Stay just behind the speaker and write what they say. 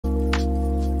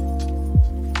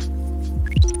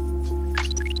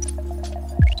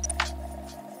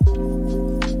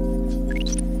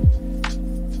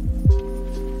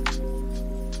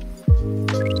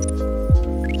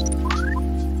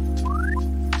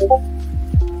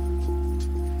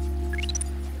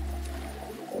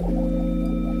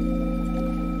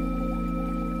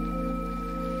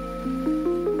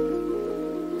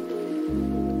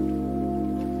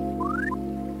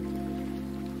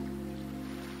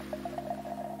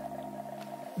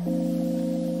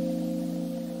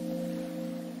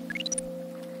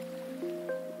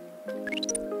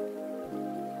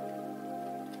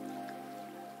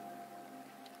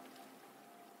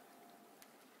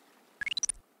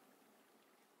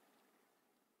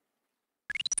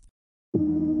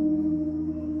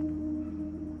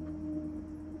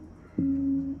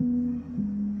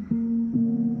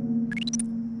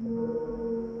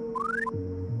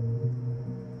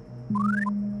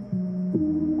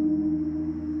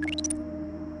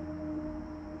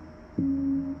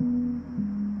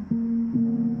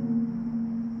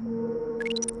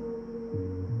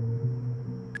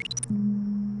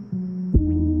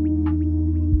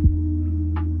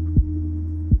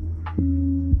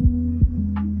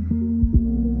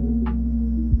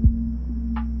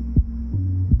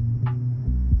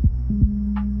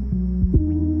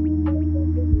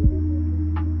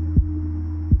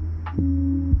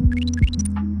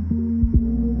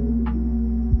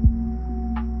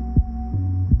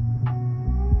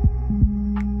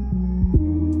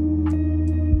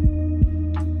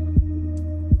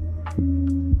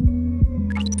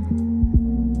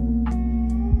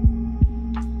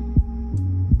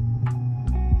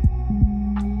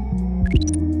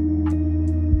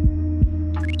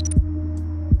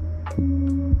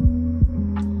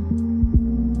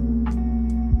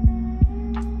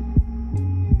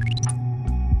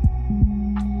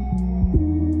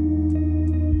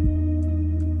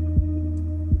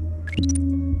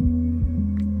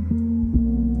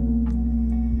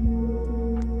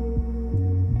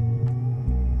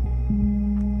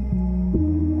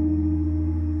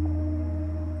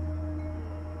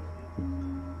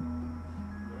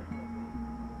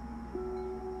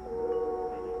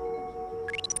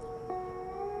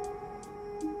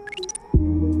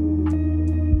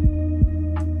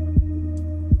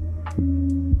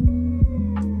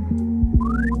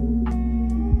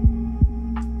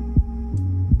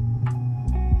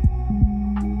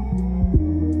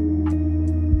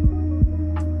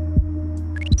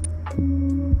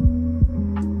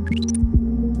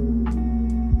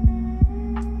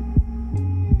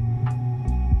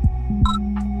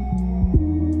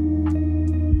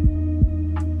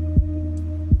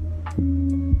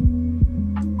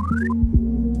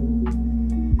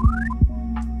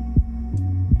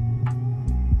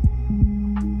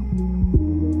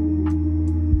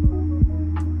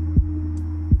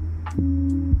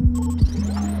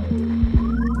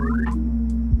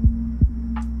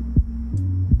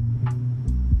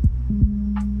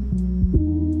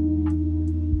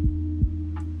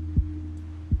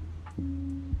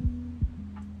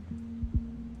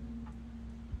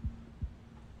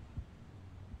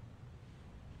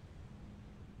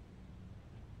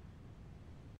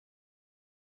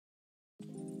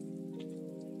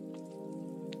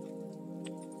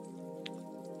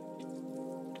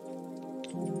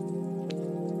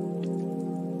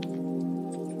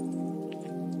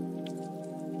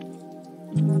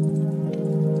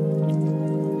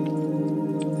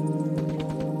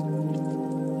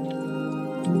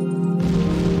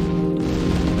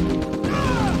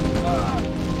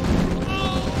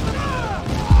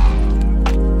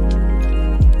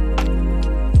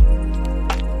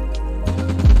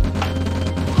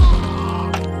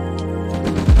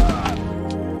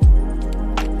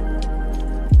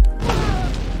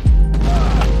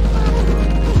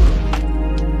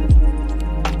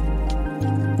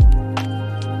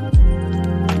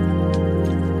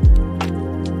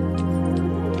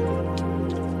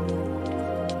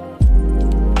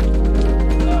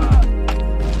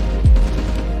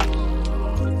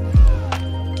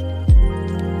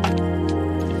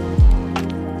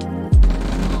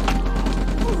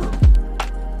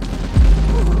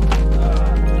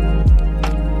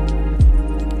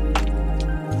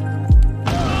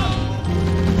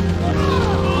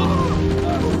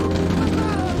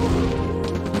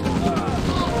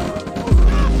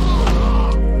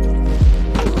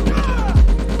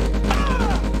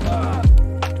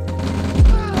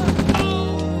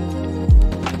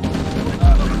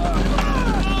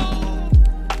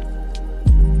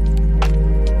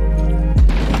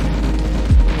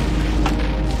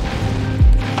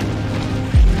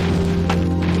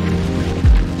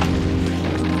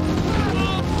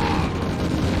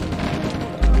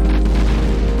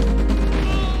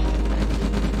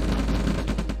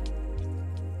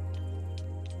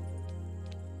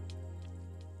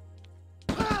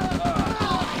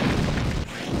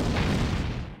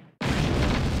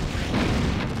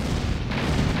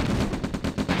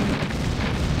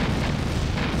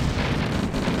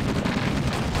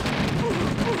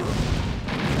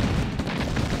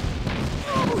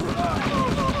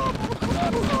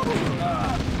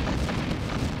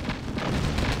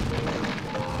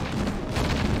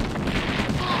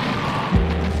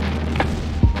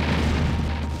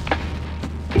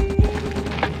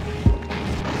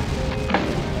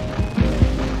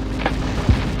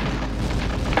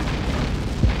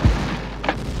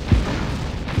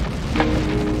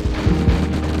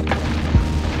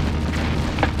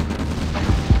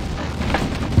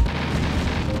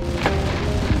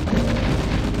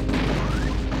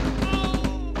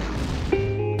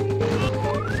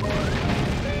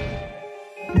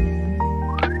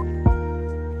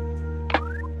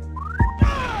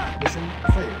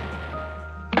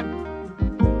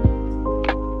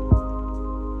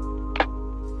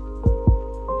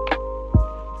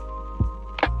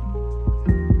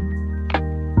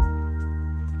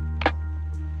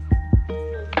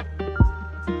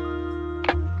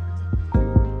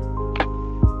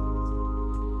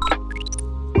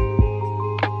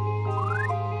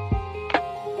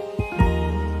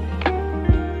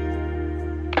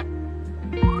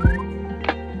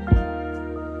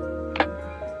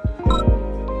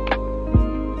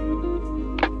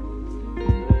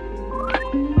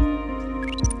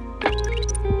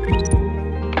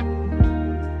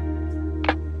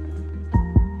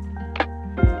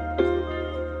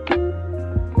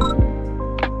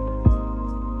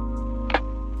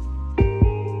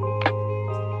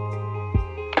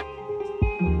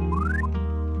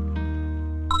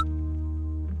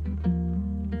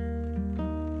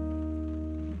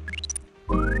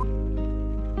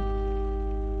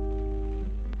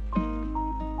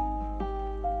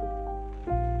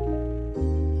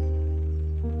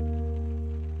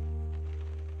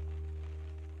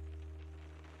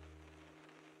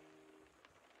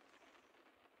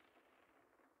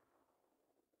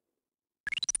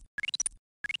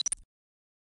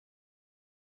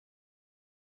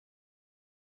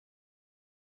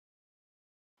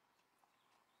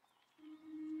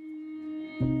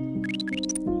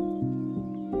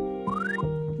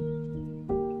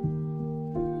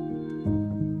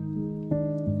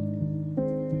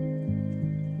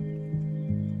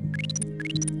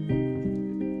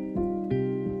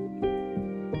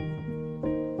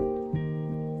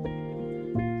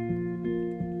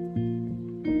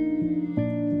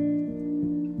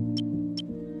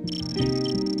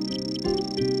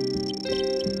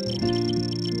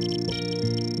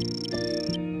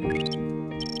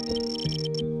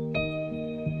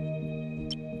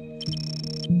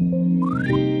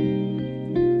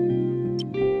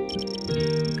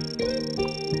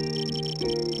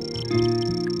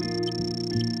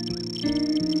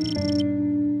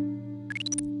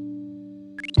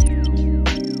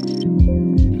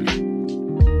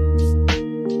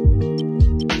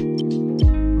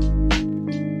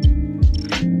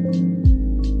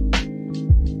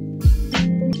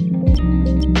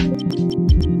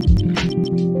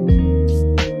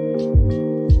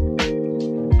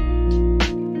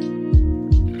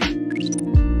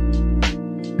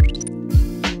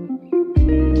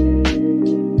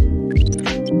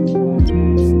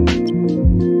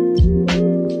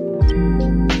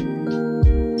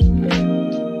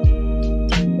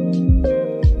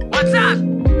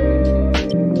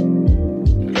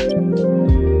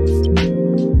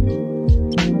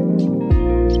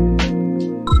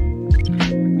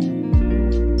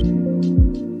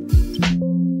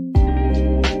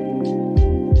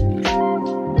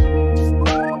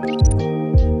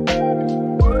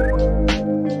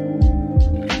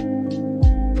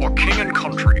King and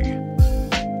Country.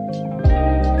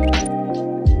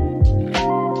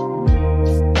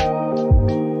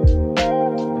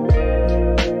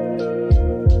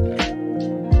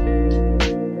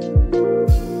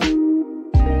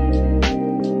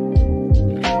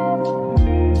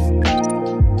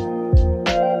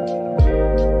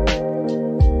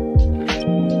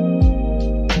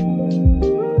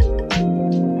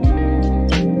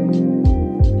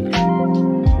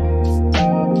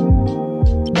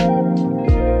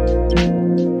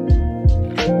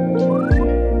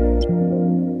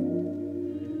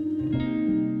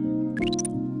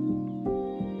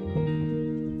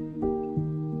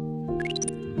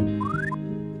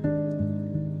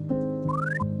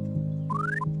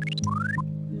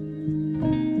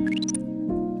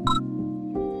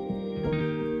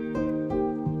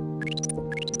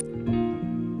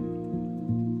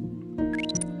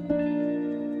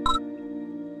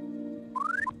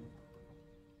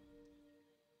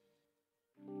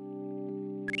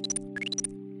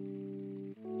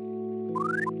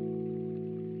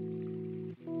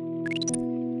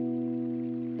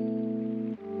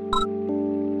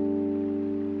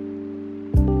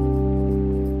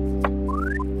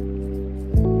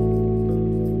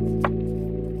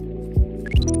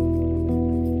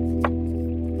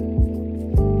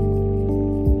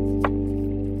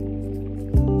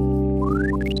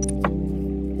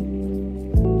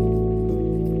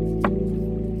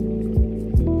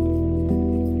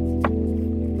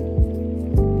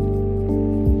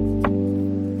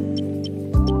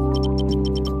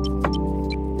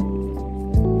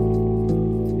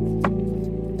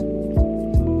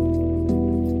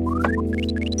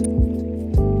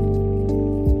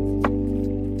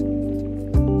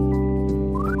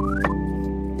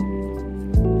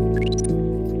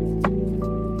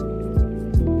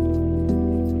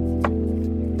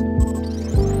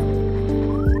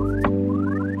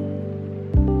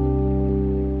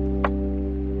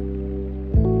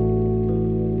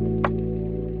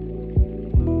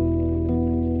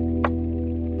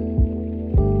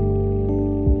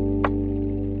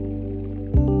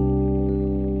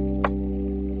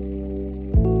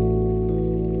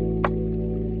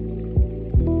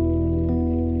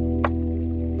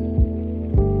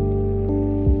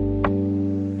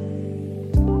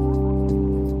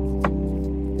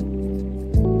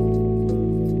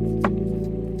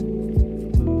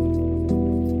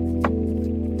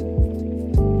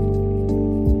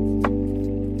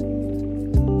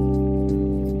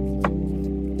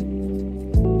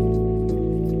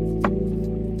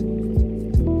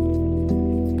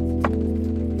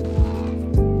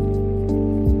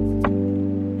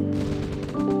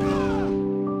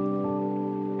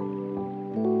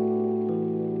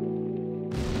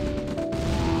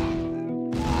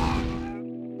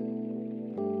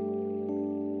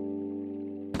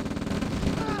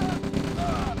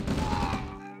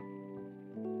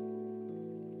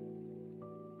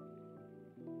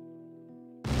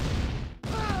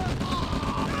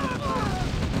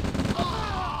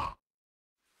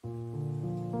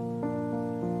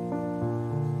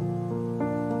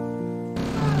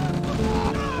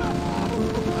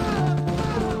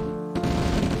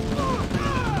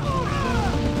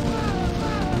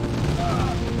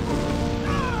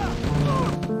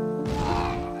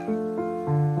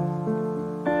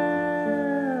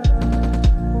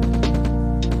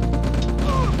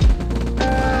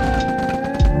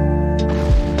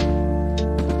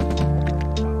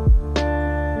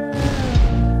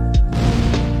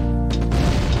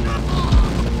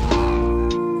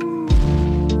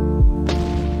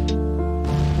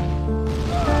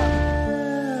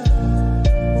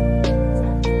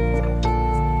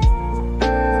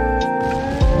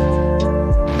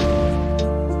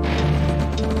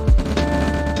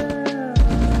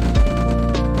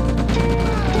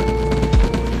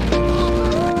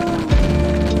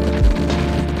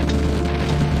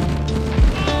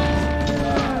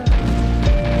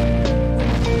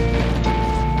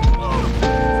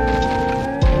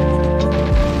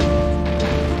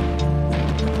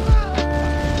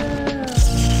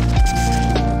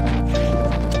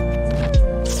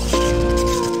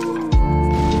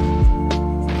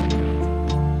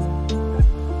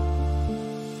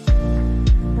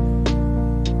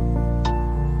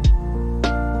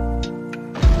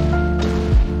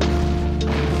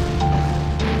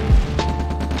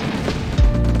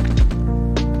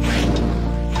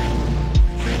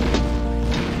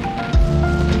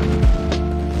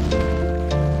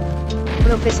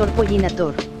 Profesor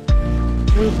Pollinator.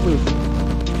 Woof woof.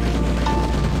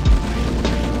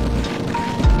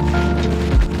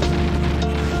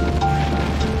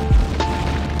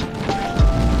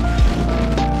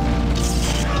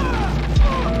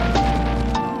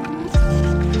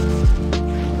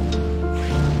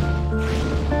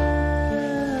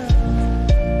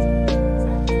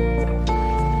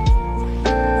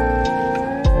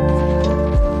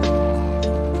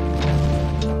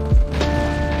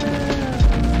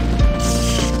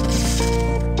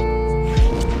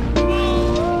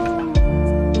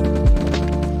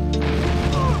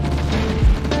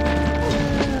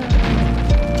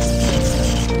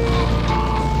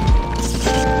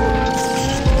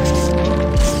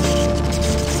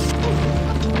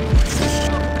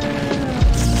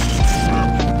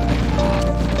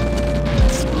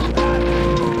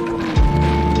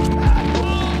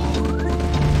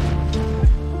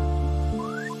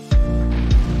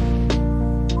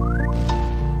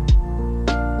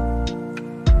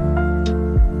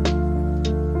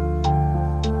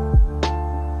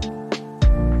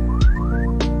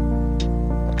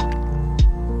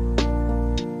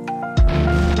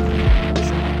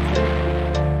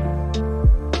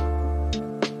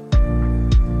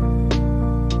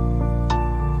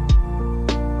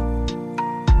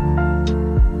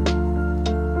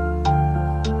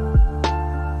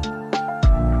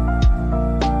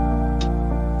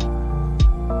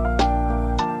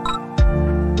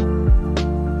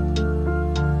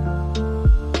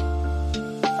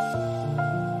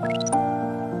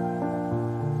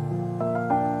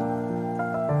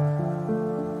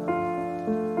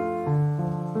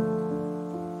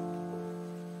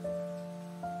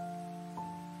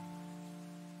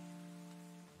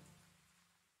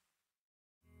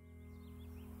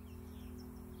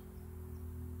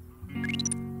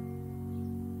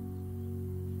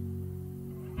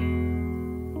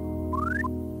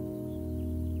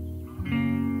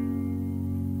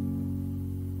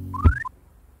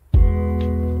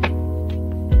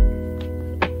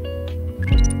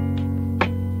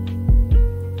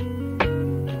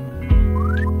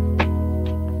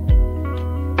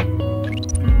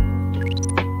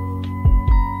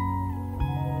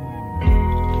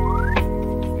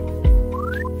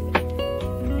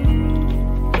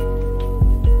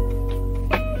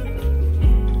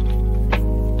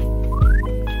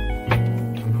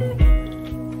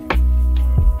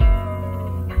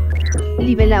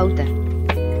 Libelauta.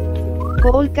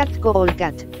 Coolcat,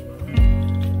 coolcat.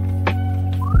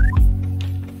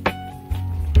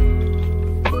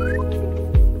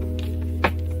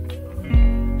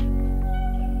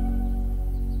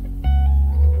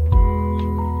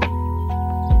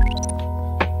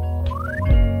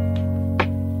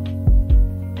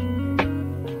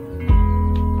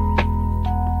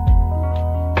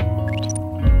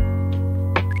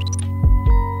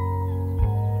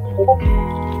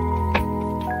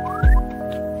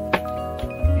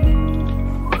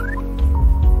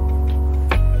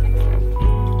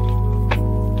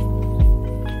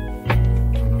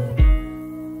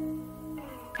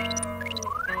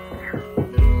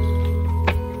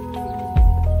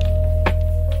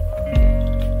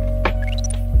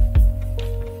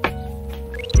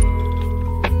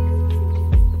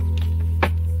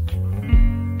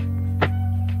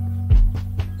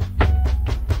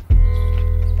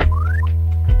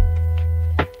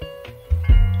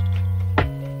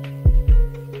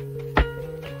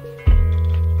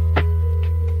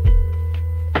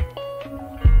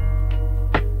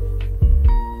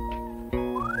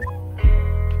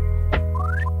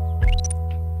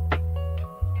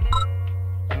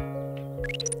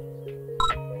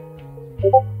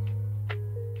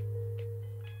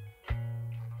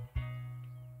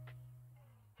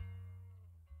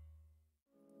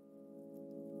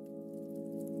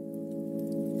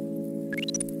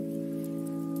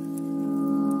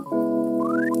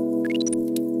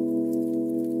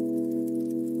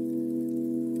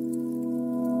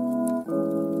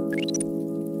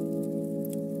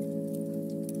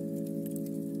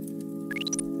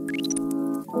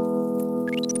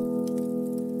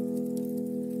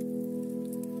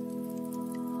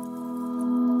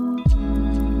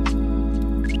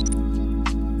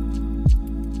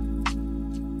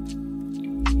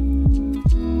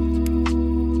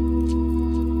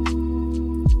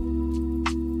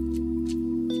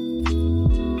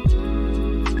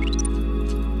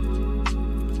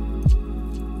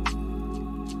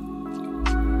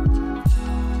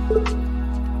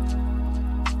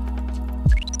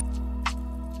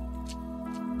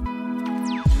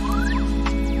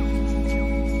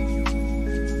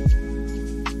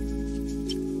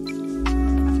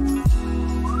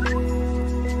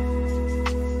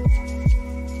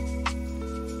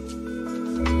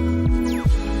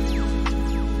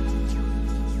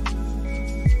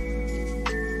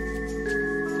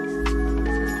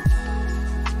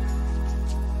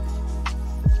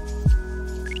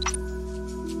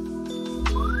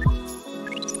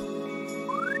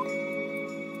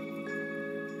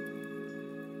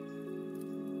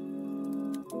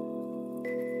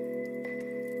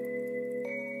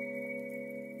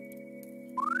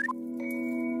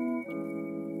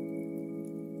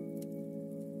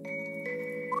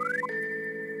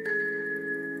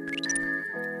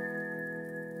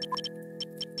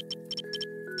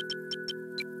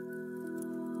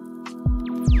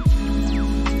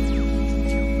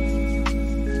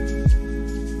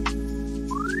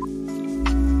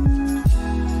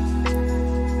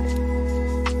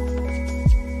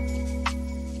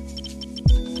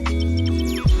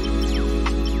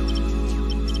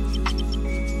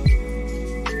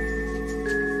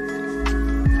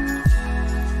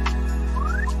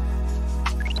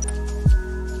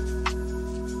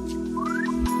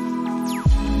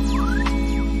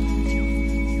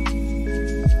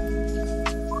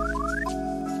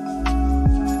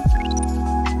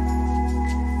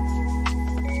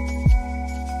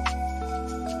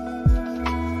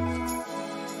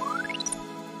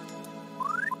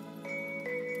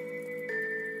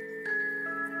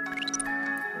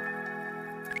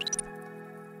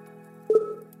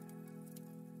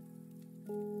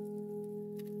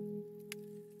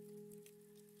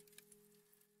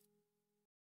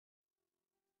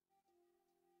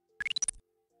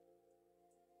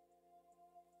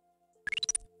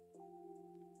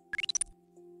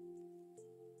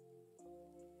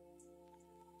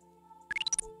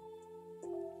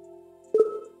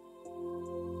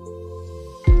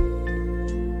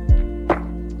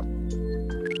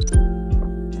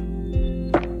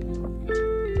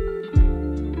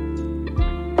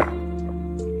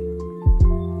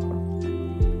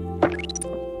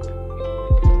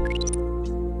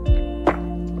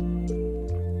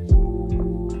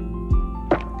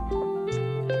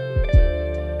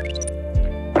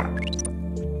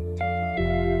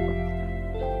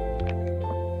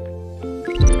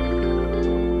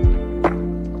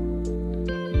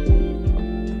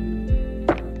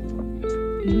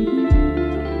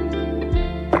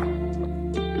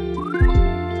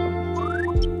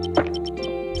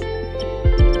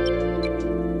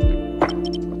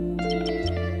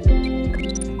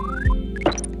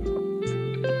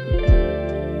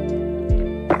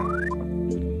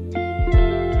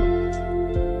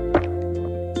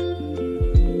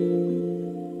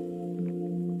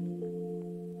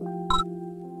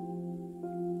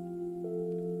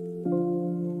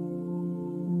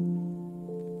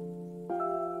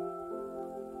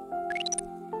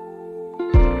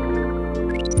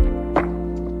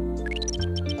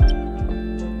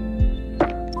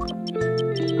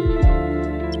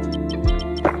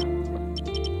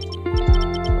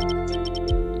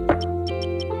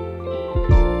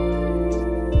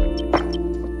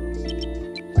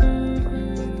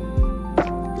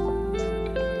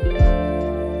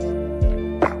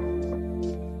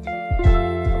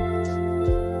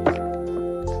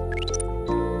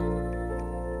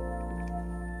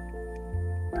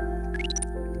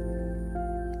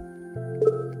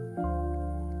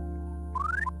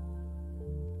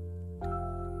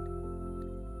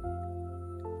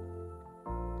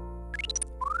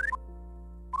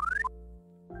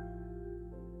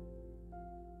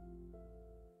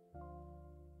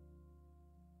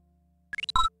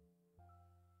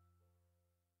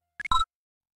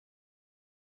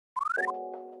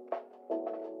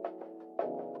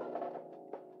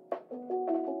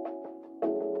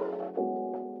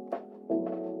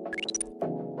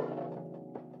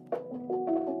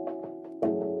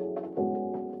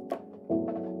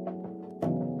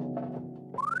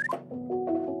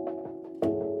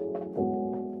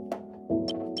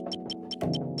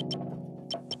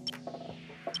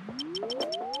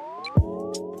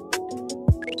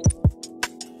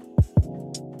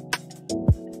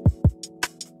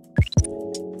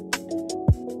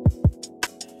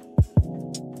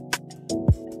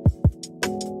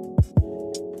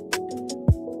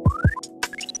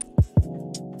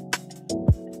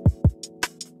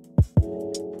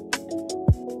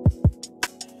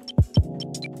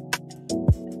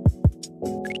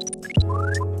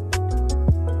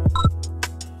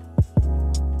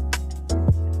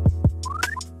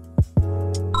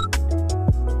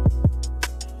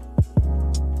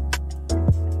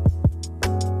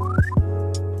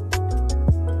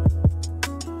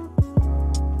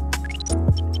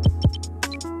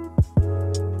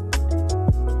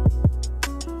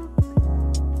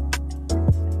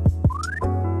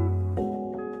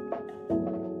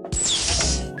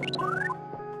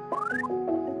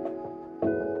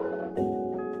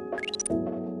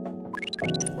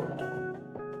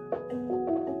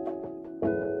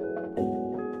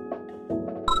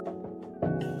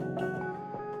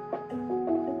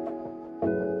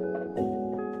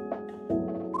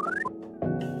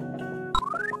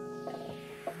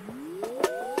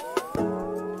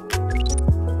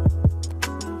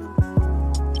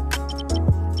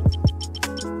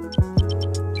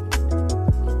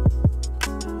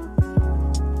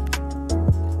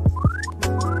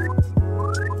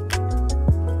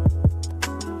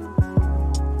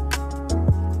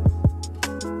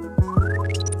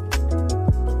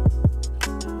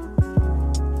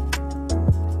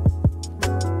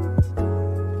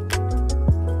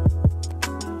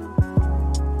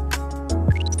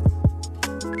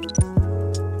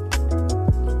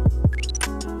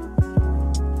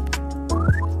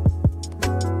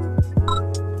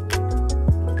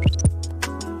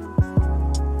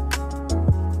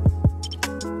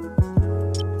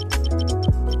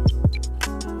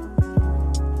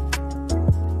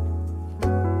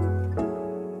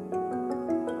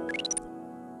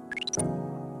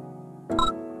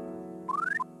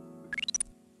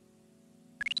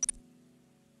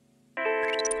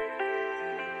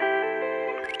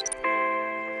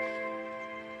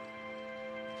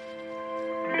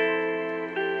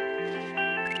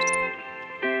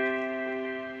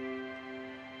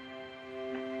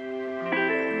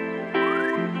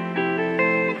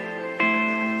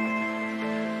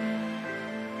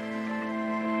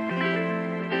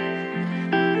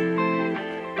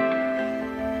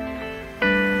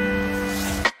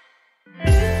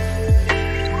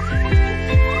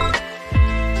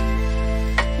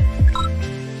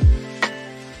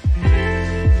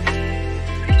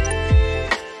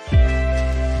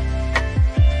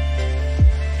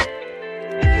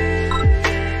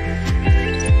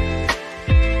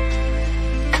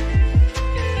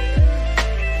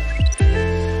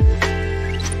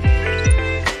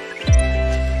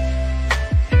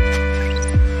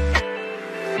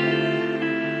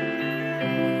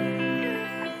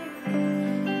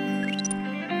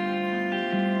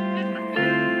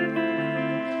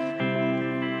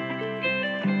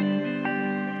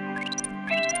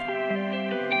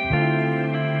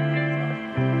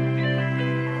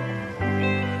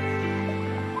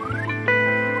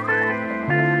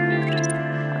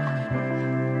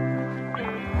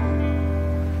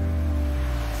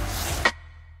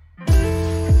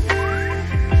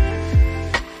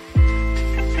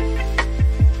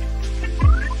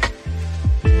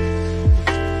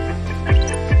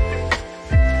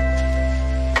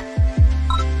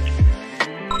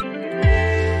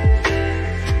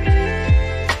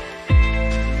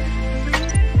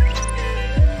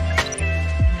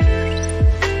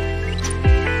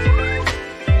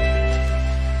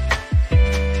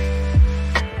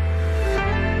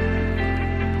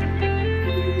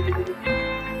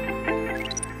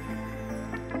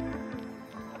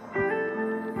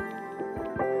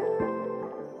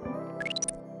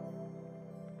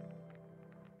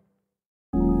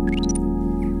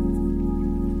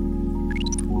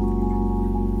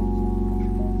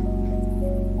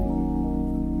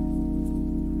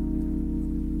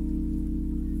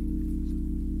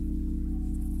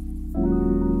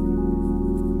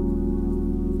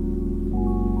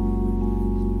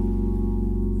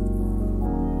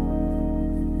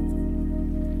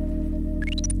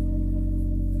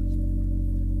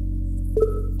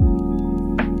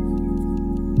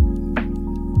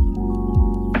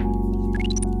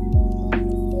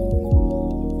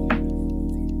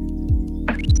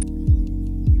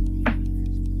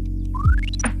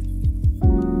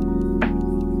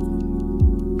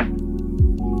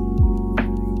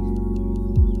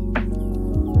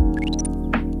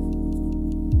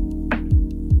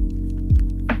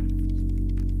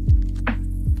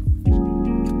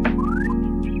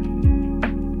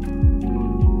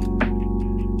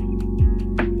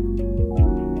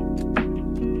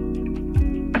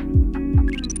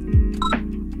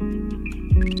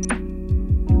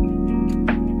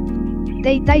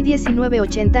 Teitai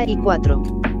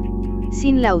 1984.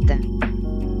 Sin lauta.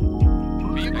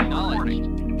 Acknowledged.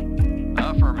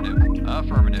 Affirmative.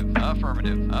 Affirmative.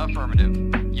 Affirmative. Affirmative.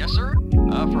 Yes, sir.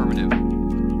 Affirmative.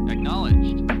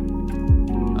 Acknowledged.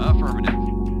 Affirmative.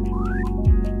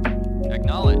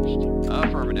 Acknowledged.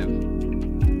 Affirmative.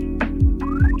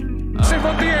 ¡Se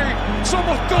Montiel!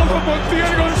 ¡Somos todos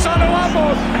Montiel, Gonzalo!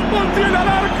 ¡Vamos! ¡Montiel al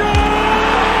arco!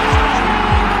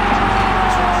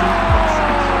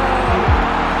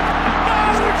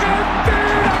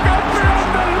 ¡Argentina campeón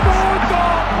del mundo!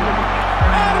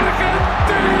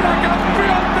 ¡Argentina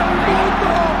campeón del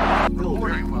mundo!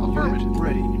 Building. Unit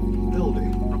ready.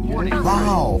 Building. Reporting. Unit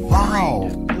Wow, ready. wow.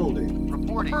 Building.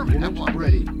 Reporting. Unit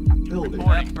ready. Building.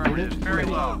 Affirmative. Unit Very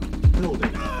ready. well.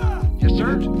 Building. Yes, sir.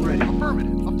 Unit ready.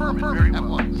 Affirmative. Affirmative. Very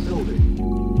well. Building.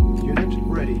 Unit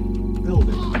ready.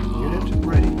 Building. Unit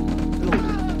ready. Building.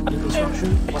 New construction.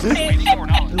 Waiting for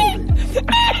knowledge. Building.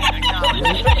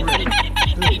 Unit ready.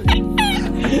 Building.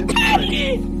 Unit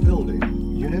ready. Building.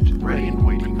 Unit ready.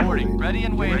 Reporting. Ready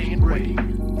and waiting. Ready.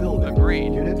 Building.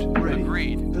 Agreed. Unit ready.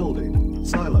 Agreed. Building.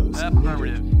 Silos.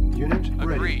 Affirmative. Needed. Unit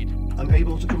ready. Agreed.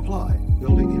 Unable to comply.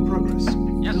 Building in progress. Yes,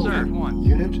 Building. sir. One.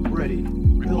 Unit ready.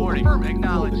 Reporting. Building.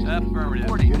 Acknowledged. Building.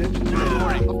 Affirmative. Unit ready.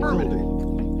 Reporting. Affirmative. Building.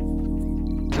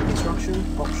 New construction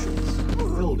options.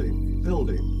 Building.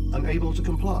 Building. Unable to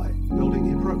comply. Building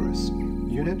in progress.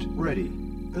 Unit ready.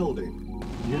 Building.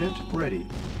 Unit ready.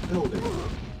 Building.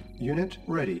 Unit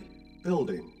ready.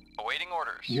 Building. Awaiting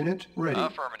orders. Unit ready.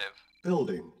 Affirmative.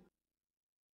 Building.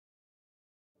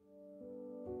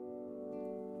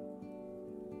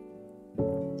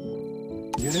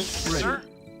 Unit ready. Sir.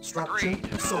 Structure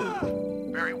Agreed.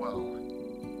 sold. Very well.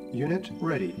 Unit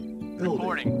ready. Building.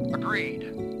 Reporting. Agreed.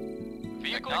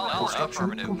 Vehicle acknowledged.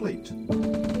 Construction Affirmative. complete.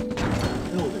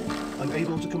 Building.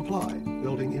 Unable to comply.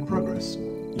 Building in progress.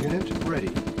 Unit ready.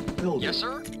 Building. Yes,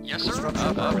 sir. Yes, sir.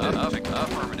 Construction complete.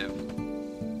 Affirmative.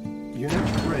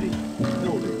 Unit ready.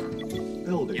 Building.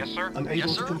 Building. Yes, sir. Unable Yes,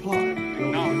 to sir. comply.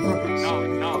 Building in progress.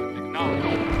 Acknowledge.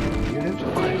 Unit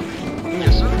ready.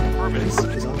 Yes, sir. This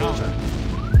Affirmative. is under attack.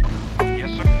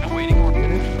 Yes, sir. Awaiting orders.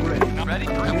 Unit ready. Ready?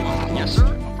 Unit Yes, lost. sir.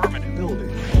 Affirmative. Building.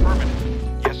 Affirmative.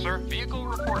 Yes, sir. Vehicle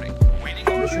reporting. Waiting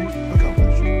Mission orders.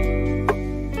 accomplished.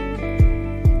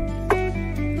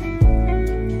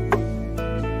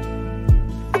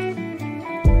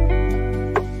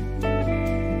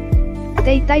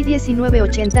 Teitai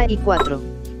 1984.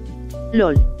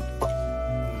 LOL.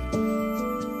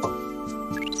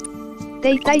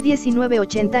 Teitai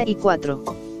 1984.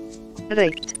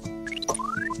 Rect.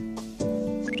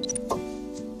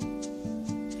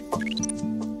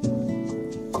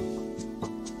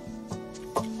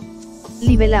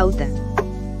 Libelauta.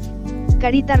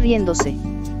 Carita riéndose.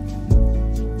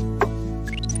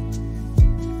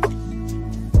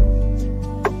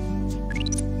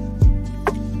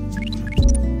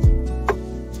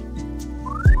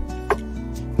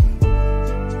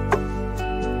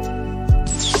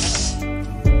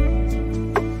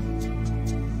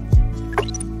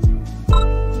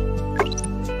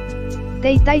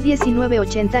 Teitai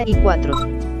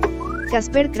 1984.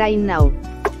 Casper Crying Now.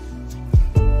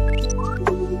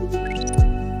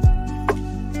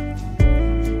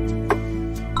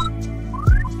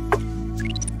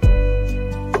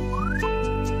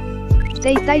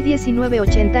 Teitai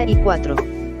 1984.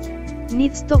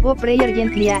 Needs to go prayer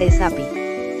gently ASAP.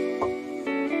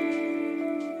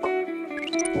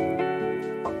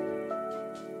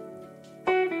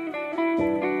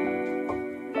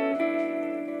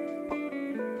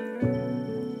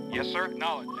 Yes, sir.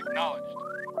 Acknowledged.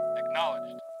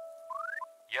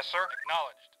 Yes, sir.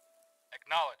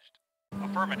 Acknowledged.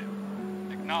 Affirmative.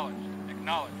 Acknowledged.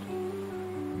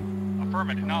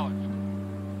 Affirmative.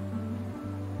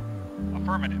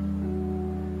 Affirmative.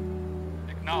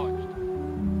 Acknowledged.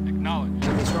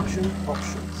 Construction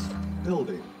options.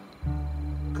 Building.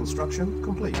 Construction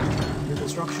complete. New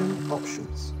construction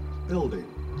options. Building.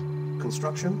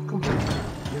 Construction complete.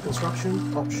 New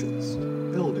construction options.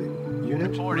 Building.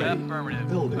 Unit Reporting. ready. Affirmative.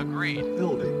 Building. Agreed.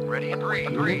 Building. Ready and agreed.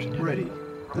 Unit ready.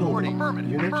 Reporting. Building.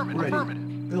 Affirmative. Unit Affirmative. ready.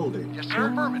 Affirmative. Building. Yes, sir.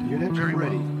 Affirmative. Unit Very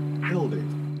ready. well. Building.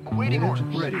 Awaiting Unit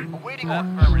orders. ready. Awaiting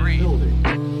orders. Agreed. Building.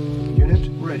 Unit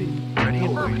ready. Ready and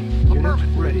Building. affirmative. Unit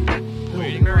Affirmative. ready.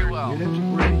 Waiting very well.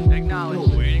 Unit ready. Acknowledged.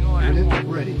 Building. Waiting orders. Unit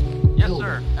ready. Yes, Building.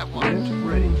 sir. At once. Unit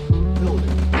ready.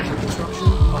 Building. Construction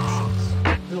options.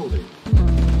 Building.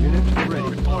 Unit ready.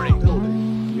 Reporting. Building.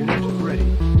 Unit ready.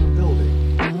 Building.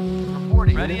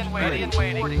 Reporting. Ready Unit and waiting and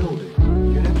waiting. Building.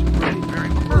 Unit ready. Very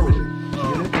Building.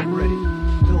 Unit ready.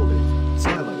 Building.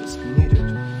 Silos needed.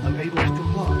 Unable to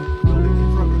comply. Building in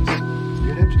progress.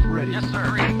 Unit ready. Yes, sir.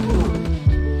 Building.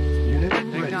 Unit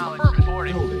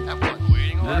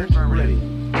Unit ready.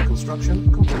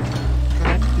 Construction complete.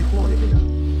 Cannot deploy here.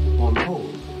 On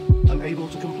hold. Unable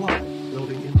to comply.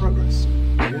 Building in progress.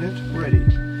 Unit ready.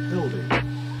 Building.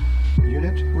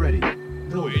 Unit ready.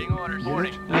 Building. Waiting orders.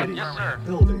 Unit ready. Yes, sir.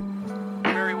 Building.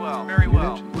 Very well. Very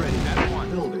well. Unit ready. At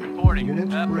 1. Building. Reporting. Unit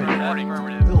ready.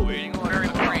 Affirmative. Building. Waiting order.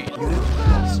 Agreed. Unit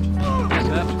lost. Yes,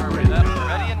 affirmative.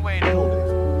 Ready and waiting.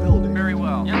 Building. Building. Very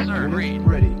well. Yes, sir. Unit Agreed.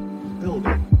 ready.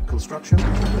 Building. Construction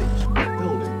complete.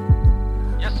 Building.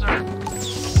 Yes, sir.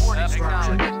 Reporting.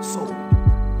 Structure Acknowledged. sold.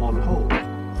 On hold.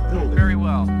 Building. Very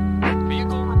well.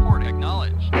 Vehicle report.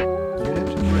 Acknowledged. Unit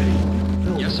ready.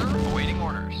 Building. Yes, sir. Awaiting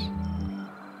orders.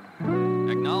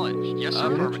 Acknowledged. Yes,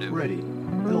 Unit affirmative. ready.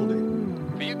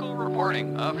 Building. Vehicle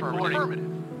reporting. Affirmative.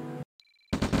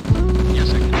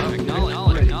 Yes,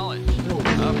 acknowledged. Acknowledged. Building.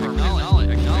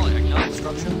 Affirmative. Acknowledged.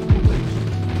 Construction complete.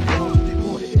 Cannot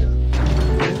deploy here.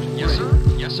 Unit Yes, ready.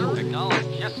 sir. Yes, sir. Acknowledged.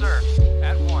 Yes, sir.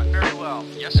 At 1. Very well.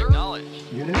 Yes, sir. Acknowledged.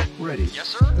 Unit ready. Yes,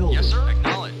 sir. Building. Yes, sir.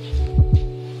 Acknowledged.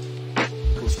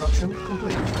 Construction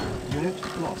complete. Unit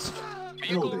lost.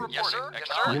 Vehicle Building. reporting. Yes,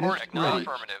 sir. Unit Acknowledged.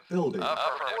 ready. Affirmative. Building.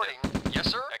 Affirmative. Yes,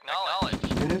 sir. Acknowledged.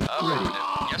 Unit ready.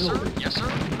 Yes, sir. Building. Yes, sir.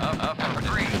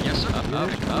 Affirmative. Yes, sir. Unit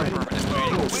ready. Affirmative.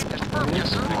 Building. Yes,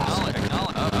 sir. Acknowledged.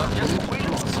 Yes, Unit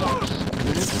lost.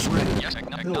 Unit ready. yes.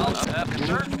 Building. Acknowledged. Yes,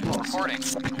 sir. Unit lost. Reporting.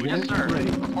 Yes, Unit sir.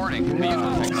 ready. Reporting. Unit Vehicle.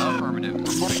 lost. Affirmative.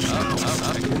 Reporting. Unit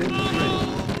ready.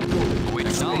 Building. Wait.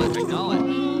 Acknowledged. Acknowledged.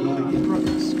 Building in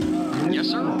progress. Unit Yes,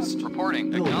 sir. lost.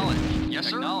 Reporting. Building. Acknowledged. Yes,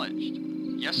 sir. Acknowledged.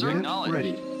 Yes, sir. Unit Acknowledged.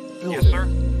 ready. Building. Yes, sir.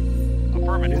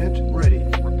 Affirmative. Unit ready.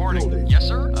 Reporting. Building. Yes,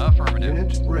 sir. Affirmative.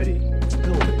 Unit ready.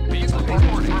 Building. Vehicle Able to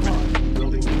reporting. comply.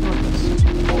 Building in progress.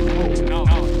 On hold. No.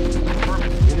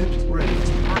 Affirmative. Unit ready.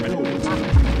 Building.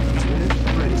 Unit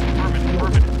ready. Affirmative.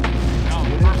 Building. No.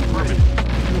 Unit ready.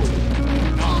 Building.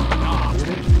 No.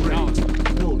 Unit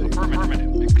ready. Building. Affirmative.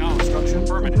 Construction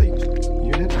complete.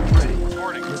 Unit ready.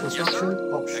 Reporting. Yes, Construction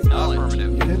sir. option. Acknowledged.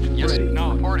 Unit Yes, ready.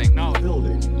 no. Reporting. No.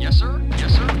 Building. Yes, sir.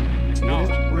 Yes, sir.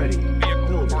 Unit ready. Vehicle.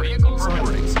 Building. Vehicle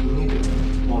Silence needed.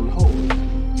 On hold.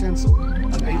 Cancel.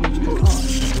 Unable to comply.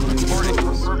 Building in Reporting.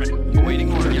 progress. Affirmative. Unit Waiting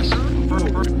order. ready. Yes, sir. Building.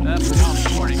 Reporting. Unit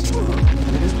ready.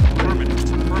 Affirmative.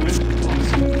 Unit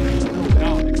lost. Building.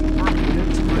 No.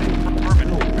 Unit ready.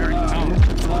 Affirmative. Very Unit no.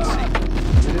 lost.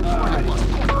 Unit ready. Unit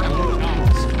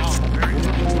lost. Very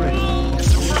Unit ready.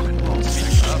 Unit lost.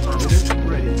 affirmative. Unit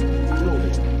ready.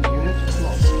 Building. Unit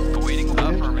lost. Awaiting. Unit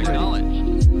Affirmative. ready. Acknowledged.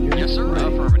 Unit Yes, sir. ready.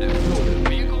 Affirmative. Building.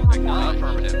 Vehicle. Acknowledged.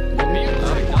 Affirmative. Vehicle.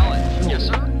 ready. Acknowledged. Yes,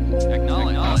 sir.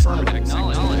 Acknowledged. Silence.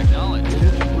 Acknowledged.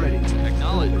 Unit ready.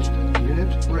 Acknowledged. Building.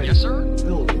 Unit ready. Yes, sir.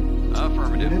 Building.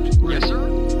 Affirmative. Unit ready. Yes, sir.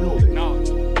 Building. No.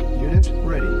 Unit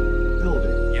ready.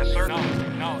 Building. Yes, sir. No.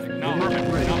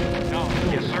 Unit ready.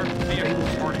 Yes, sir. Able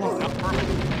to comply.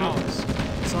 Affirmative. No.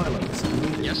 Silence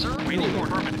needed. Yes, sir. Waiting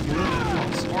order. Unit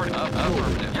lost.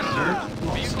 Affirmative. Yes, sir.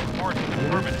 Vehicle reporting.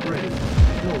 Unit ready.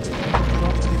 Building.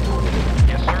 Cannot deploy.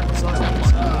 Yes, sir.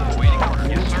 Silence needed. Waiting order.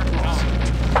 Yes, sir. Lost.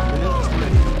 Unit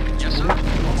ready. Yes, sir.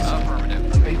 Unit lost. Affirmative.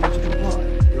 Unable to comply.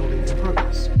 Building in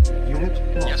progress. Unit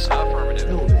lost. Yes, affirmative.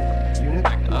 Building. Unit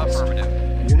lost. Affirmative.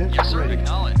 Unit Yes, sir. ready.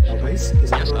 Acknowledged. Our base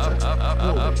is Yes, under attack.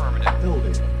 Building. affirmative.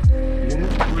 Building.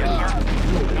 Unit ready. Yes, sir.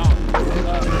 Building. No. Unit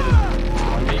ready.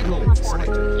 Vehicle Building reporting.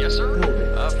 selected. Yes, sir. Building.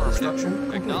 Affirmative. Construction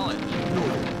complete. Acknowledged.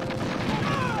 Building.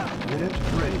 Unit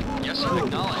ready. Yes, sir. Building.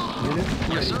 Acknowledged. Unit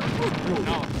ready. Yes, sir. Building.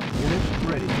 No. Unit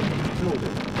ready.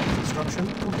 Building. Construction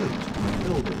complete.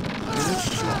 Building. Unit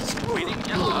lost. Waiting.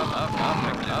 Yes,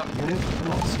 affirmative. Unit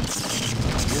lost.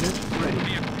 Unit ready.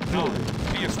 Vehicle. No. Building.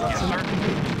 Vehicle. Yes, Construction sir.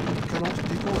 complete. Cannot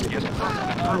deploy. Yes,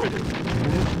 Building.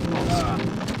 Unit lost.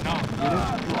 No. Unit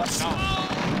lost. No.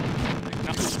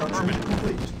 Construction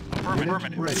complete.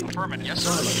 Unit ready. Affirmative. Yes,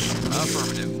 sir. Silence.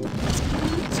 Affirmative.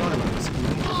 Silence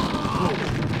needed.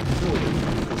 Building. Building.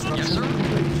 Construction Yes, sir.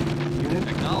 complete. Unit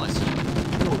Acknowledged.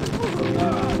 Building.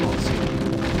 Unit lost.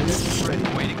 Unit ready.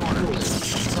 Awaiting Building. orders.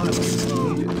 Silence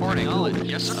needed. Reporting. Building.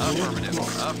 Yes, sir. Unit Affirmative.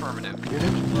 lost. Affirmative.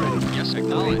 Unit ready. Yes, Able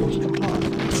acknowledged. to comply.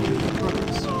 Building in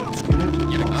progress. Unit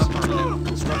Yes, lost. affirmative.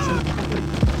 Construction complete.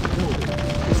 Building.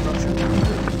 Construction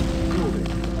complete. Building.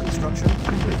 Construction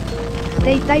complete.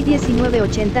 Daytime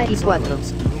 1984. Silence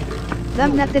needed.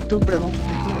 Damnate tu bro. Unit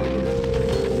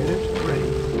ready.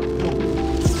 Building.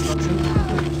 Construction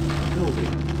complete.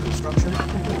 Building. Construction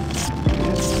complete. Unit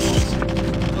lost.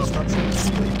 Construction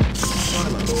complete.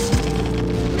 Silence.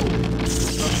 Building.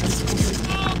 Construction complete.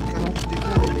 Cannot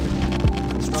deploy.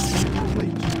 Construction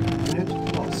complete. Unit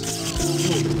lost.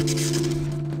 Building.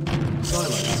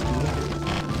 Silence needed.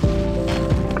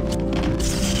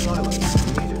 Silence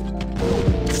needed.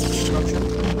 Building. Construction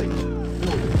complete.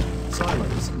 Building.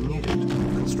 Silence needed.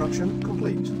 Construction Construction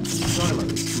complete.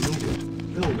 Silos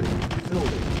needed. Building.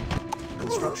 Building.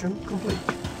 Construction complete.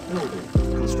 Building.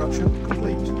 Construction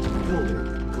complete.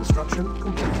 Building. Construction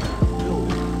complete.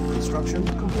 Building. Construction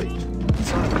complete.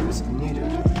 Silos needed.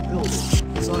 Building.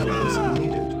 Silos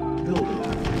needed. Building.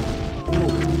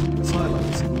 Building.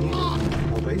 Silos needed.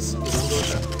 Our base is under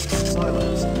attack.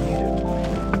 Silos needed.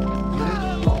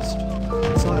 Unit lost.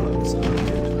 Silos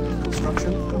needed.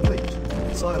 Construction complete.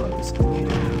 Silos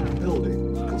needed. Building.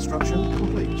 Construction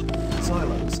complete.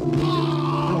 Silos needed.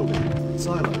 Building.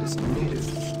 Silos needed.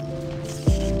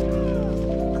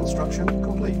 Construction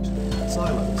complete.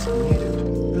 Silos needed.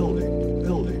 Building.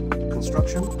 Building.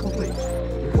 Construction complete.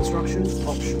 New construction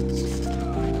options.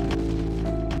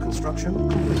 Construction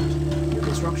complete. New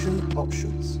construction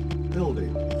options.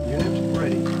 Building. Unit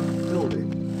ready. Building.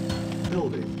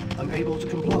 Building. Unable to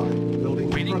comply. Building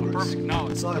in Waiting progress. perfect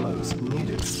knowledge. Silos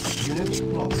needed. Unit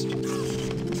lost.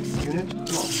 Unit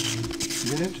lost.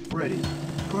 Unit ready.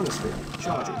 Chronosphere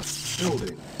charging.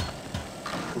 Building.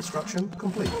 Construction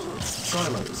complete.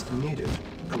 Silos needed.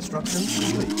 Construction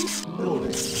complete.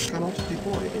 Building. Cannot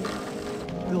deploy here.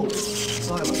 Building.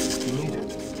 Silos needed.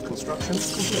 Construction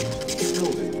complete.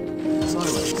 Building.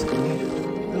 Silos needed.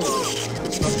 Building.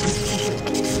 Construction complete.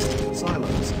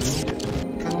 Silos needed.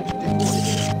 Cannot deploy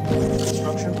here.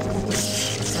 Construction complete.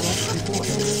 Cannot deploy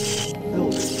here.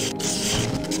 Building.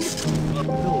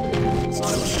 Building.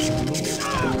 Silos needed.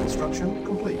 Construction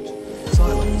complete.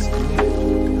 Silos needed.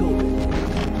 Building.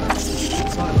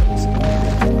 Silos needed.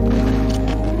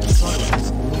 Silos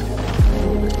needed.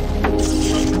 Building.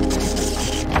 Construction complete.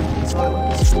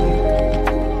 Silos needed.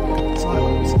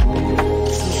 Silos needed.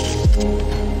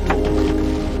 Building.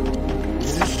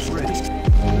 Unit ready.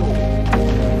 Building.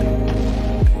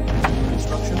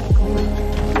 Construction complete.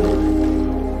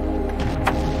 Building.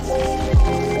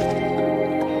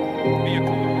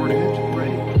 Vehicle reporting. Unit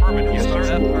ready. Affirmative. Yes, sir.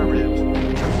 Affirmative.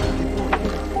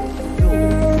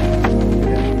 Building.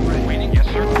 Unit ready. Waiting. Yes,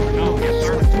 sir. No. Yes,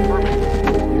 sir. Affirmative.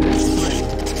 Unit ready.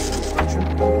 Construction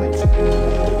complete.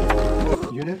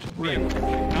 Unit ready. Vehicle.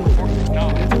 Building. Not perfect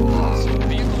knowledge. Unit lost.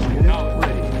 Vehicle. Unit Knowledge.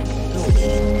 ready. Building.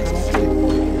 Cannot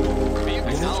deploy here.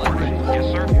 Vehicle. Unit Knowledge. ready. Yes,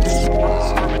 sir. Unit lost.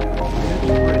 Affirmative.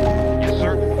 Unit ready. Yes,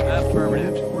 sir.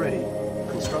 Affirmative. Unit ready.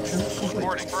 Construction complete.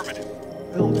 Reporting. Affirmative.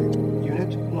 Building.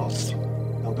 Unit lost.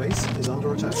 Our base is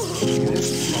under attack. Unit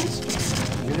lost.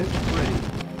 Unit ready.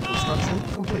 Construction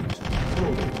complete.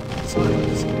 Building.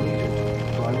 Silos needed.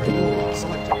 Primary building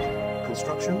selected.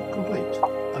 Construction complete.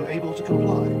 Unable to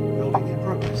comply. Building in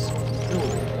progress.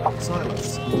 Building.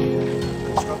 Silos needed.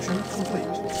 Construction complete.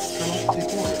 Cannot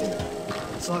deploy here.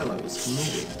 Silos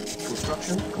needed.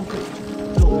 Construction complete.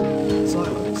 Building.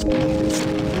 Silos needed.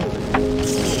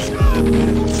 Building.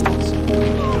 Unit lost.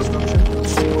 Construction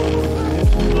complete.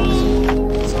 Unit lost.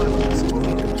 Silos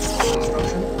needed.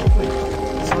 Construction complete.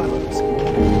 Silos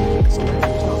needed. Select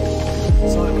target.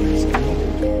 Silos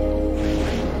needed.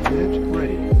 Unit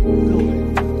ready. Building.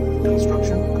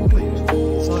 Construction complete.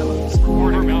 Silos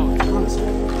Reporting. needed. Knowledge.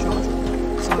 Chronosphere charging.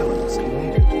 Silos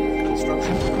needed.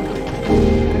 Construction complete.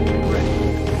 Unit ready.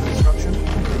 Construction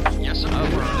complete. Yes, sir. Unit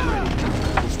Affirmative. ready.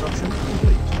 Construction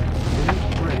complete. Unit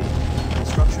ready.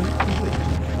 Construction complete.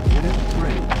 Unit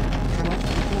ready. Cannot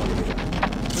deploy here.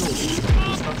 Building.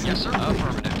 Construction Yes, sir. complete.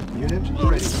 Affirmative. Unit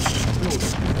ready.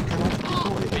 Building. Cannot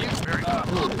deploy here. Vehicle. Very good.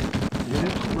 Building.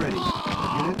 Unit ready.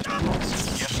 Unit lost.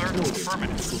 Yes, sir. Building.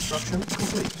 Affirmative. Construction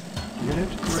complete.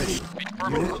 Unit ready.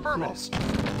 Affirmative. Unit Affirmative. lost.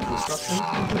 Construction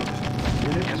complete.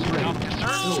 Unit Yes, sir. ready. No. Yes,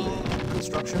 sir. Building.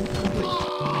 Construction complete.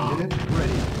 Unit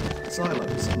ready.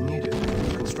 Silos needed.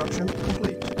 Construction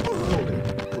complete. Building.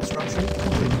 Construction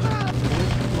complete.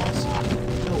 Unit lost.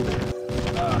 Building.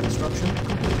 Construction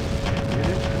complete.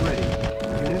 Unit ready.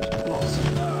 Unit lost.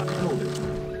 Building.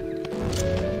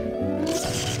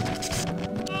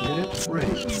 Unit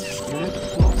ready. Unit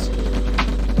lost.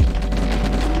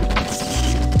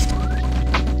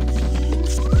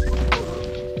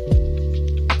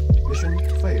 Mission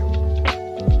failed.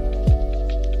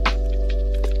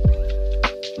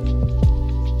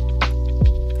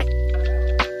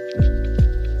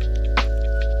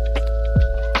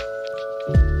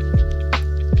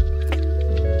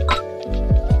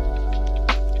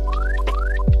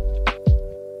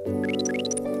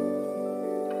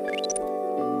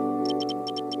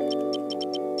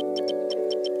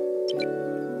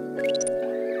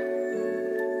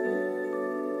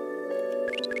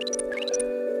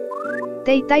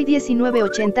 Teitai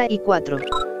 1984.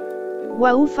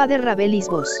 Guau Fader Rabelis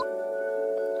Vos.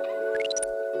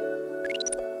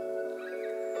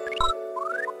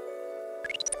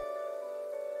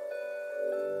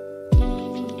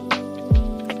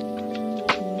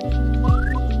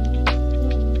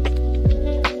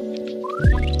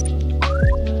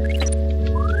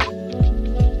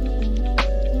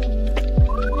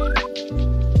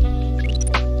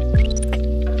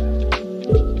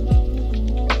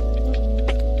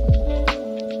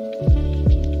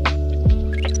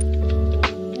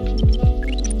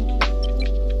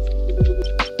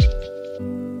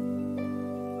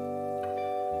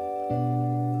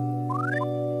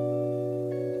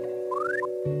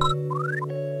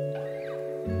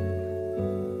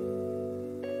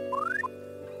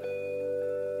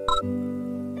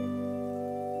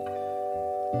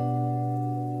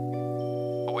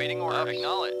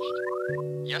 Acknowledged.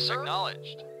 Yes, sir.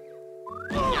 Acknowledged.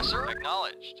 Yes, sir.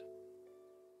 Acknowledged.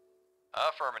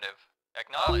 Affirmative.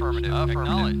 Acknowledged.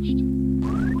 Acknowledged.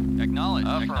 Acknowledged.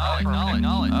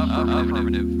 Acknowledged.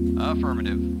 Affirmative.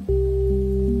 Affirmative.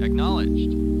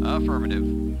 Acknowledged. Affirmative.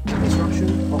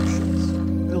 Construction options.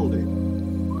 Building.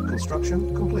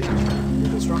 Construction complete.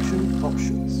 Construction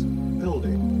options.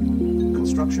 Building.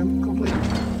 Construction complete.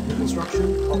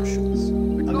 Construction options.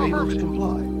 Unable to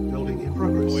comply. Building in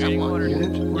progress. Waiting orders. Unit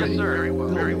ready. Yes, sir. Very well.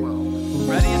 Very well.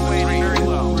 Ready and waiting. Very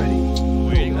well. Ready.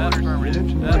 Waiting orders. Unit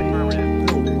Affirmative. ready. Affirmative.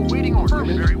 Building. Waiting orders.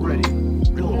 Unit Very well. ready.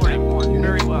 Reporting. Building. Unit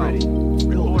Very well. ready. Building.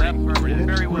 Reporting. Affirmative. Unit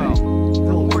Very well. ready.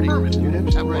 Building. Affirmative.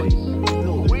 Unit At ready. once.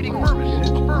 Building. Waiting orders.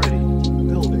 Unit ready.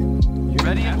 Building. Unit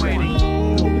Ready and waiting.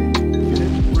 Building.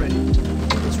 Unit ready.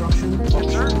 Construction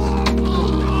options. sir.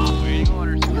 Building. Waiting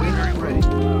orders. Unit ready.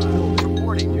 Building.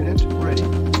 Reporting. Unit ready.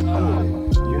 Building.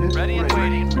 Unit Ready and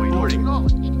waiting. Reporting.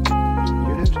 Acknowledged.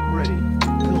 Unit ready.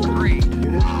 Building. Agreed.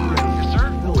 Unit ready. Yes, sir.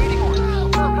 Building. Waiting orders.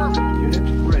 Affirmative. Unit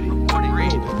ready. Reporting.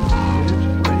 Building.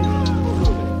 Unit ready.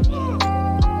 Building.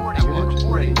 Reporting. Unit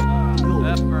ready. Reporting. Building.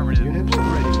 Affirmative. Unit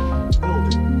ready.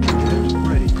 Building. Unit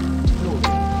ready.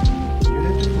 Building.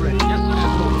 Unit ready. Yes, sir.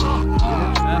 Building.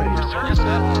 Unit ready. Affirmative. Yes,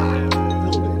 affirmative.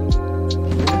 Building.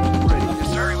 Unit ready. Yes,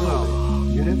 sir. Very well.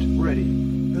 Unit ready.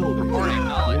 Building. Reporting.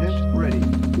 Acknowledged. Unit ready.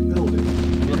 Building.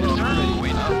 Unit Yes, sir. ready.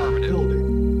 Wait. Affirmative. Building.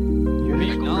 Unit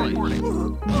Acknowledged. ready. Reporting.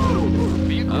 Building.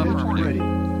 Vehicle Unit affirmative. ready.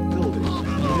 Building.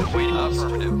 Unit Waiting. lost.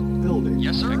 Affirmative. Building.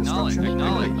 Yes, sir. Acknowledged. Construction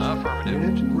Acknowledged. complete. Affirmative.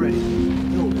 Unit ready.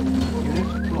 Building.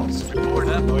 Unit lost. Board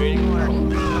up. Waiting orders.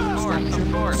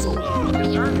 Of course. Of course. Yes,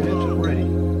 sir. Unit ready.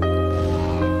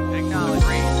 Acknowledged.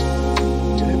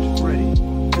 Unit ready.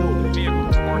 Building. Vehicle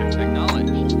reporting.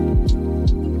 Acknowledged.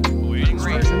 Waiting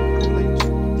range. Construction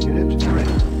complete. Unit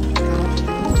ready. Cannot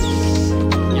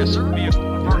deploy. Yes, sir. Vehicle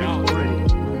reporting. Unit ready.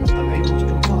 Unable to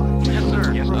comply. Yes, sir.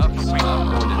 Yes, affirmative.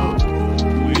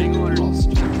 Waiting orders. Lost.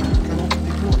 Cannot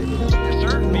deploy. Yes,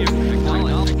 sir. Vehicle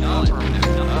acknowledged. Acknowledged. Affirmative.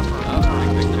 Affirmative.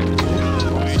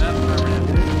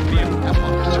 Vehicle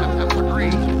affirmative.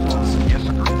 Agreed. Lost. Yes,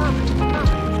 sir. Affirmative.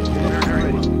 Unit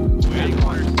ready. Waiting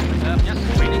orders. Yes,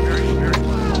 waiting. Very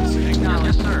well.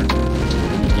 Acknowledged. Yes, sir.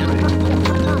 Yes,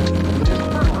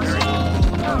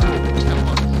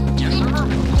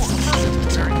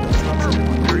 sir. Yes, sir.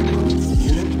 Very well.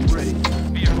 Unit ready.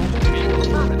 Vehicle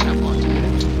affirmative.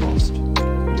 Unit lost.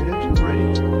 Unit ready.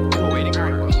 Building. Waiting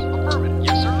orders. Affirmative.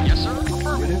 Yes, sir. Yes, sir.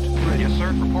 Affirmative. Unit ready. Yes, sir.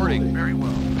 Reporting. Building. Very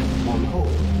well. On hold.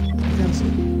 Cancel.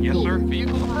 Yes, sir. Building.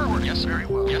 Vehicle affirmative. Yes, very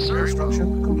well. Yes, sir.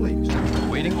 Construction complete.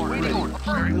 Waiting order. Ready. Waiting order.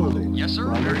 Affirmative. Building. Yes, sir.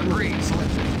 Primary Very building agreed.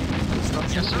 selected.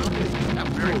 Construction Yes, sir. complete.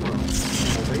 Very Building. well.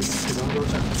 Base is under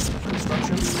attack.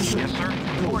 Construction complete. Yes, sir.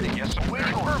 Building. Reporting. Yes, sir.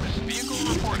 Waiting order. Vehicle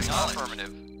reporting.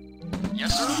 Affirmative.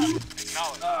 Yes, sir.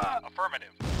 Acknowledged.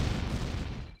 Affirmative.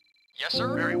 Yes,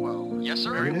 sir. Very well. Yes,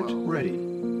 sir. Very Unit well. ready.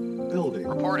 Building.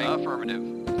 Reporting. Affirmative.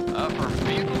 Affirmative.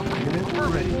 Vehicle Unit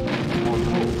affirmative. ready. On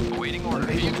hold. Awaiting order.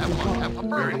 Unable Vehicle to comply. affirmative.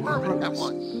 Building in Affirmative. At progress.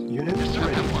 once. Unit Yes, sir.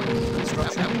 ready. At once.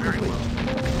 Construction Very complete. well.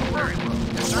 Very well.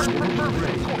 Yes, sir. Unit Affirmative.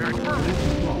 ready. Very affirmative.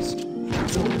 Unit lost.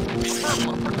 Building.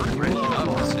 Affirmative.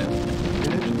 Affirmative.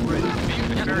 Unit ready.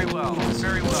 Very well.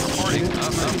 Very well. Reporting.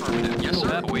 Affirmative. Yes,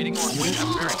 sir. Awaiting order. Unit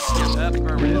Yes,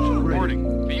 affirmative. Unit ready.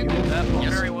 Reporting. Vehicle.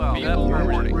 Yes, very well. Unit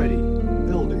Reporting. ready.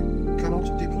 Building. Cannot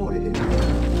deploy here.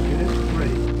 Unit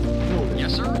ready. Building.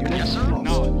 Yes, sir. Unit Yes, sir.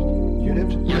 lost. Unit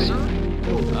Yes, ready. sir.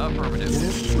 Building. Affirmative.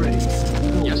 Unit ready.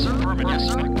 Building. Yes, sir. Yes,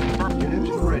 sir. Unit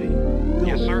ready. Building.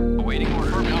 Yes, sir. Awaiting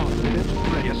order. Unit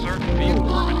ready. Yes, sir. Vehicle.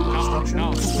 Construction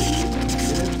complete.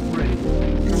 Unit ready.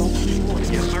 Cannot deploy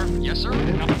here. Yes, sir. Yes, sir.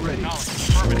 Unit ready.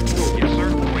 Affirmative. Yes, sir.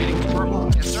 Awaiting.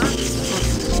 Yes, sir.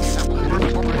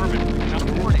 Affirmative.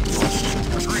 Reporting.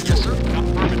 Agreed. Yes, sir.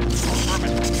 Affirmative.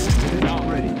 Unit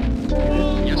ready.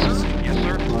 Unit Yes, sir. lost. Yes,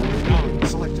 sir. Primary building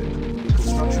selected.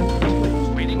 Construction complete.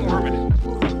 Waiting order.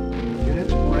 Unit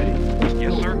ready.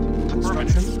 Yes, sir.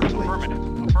 Construction complete.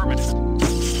 Affirmative.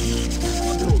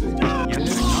 Building. Yes, Unit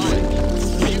acknowledged. ready.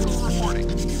 Vehicle reporting.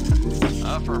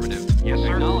 Affirmative. Yes,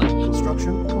 sir. Acknowledged.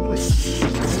 Construction complete.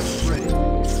 Unit ready.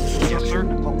 Yes, sir.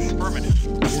 Options. Affirmative.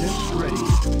 Unit ready.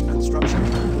 Construction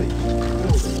complete.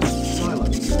 Building.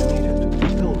 Silence needed.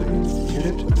 Building.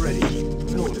 Unit ready.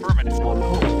 Building. Affirmative. On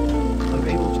hold.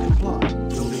 Unable to comply.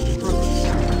 Building in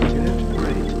progress. Unit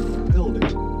ready. Building.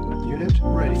 Unit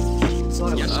ready.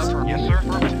 Silence. Yes, sir. Yes, sir.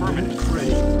 Affirmative. Unit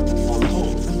ready. On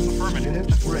hold. Affirmative.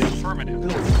 Unit ready. Affirmative.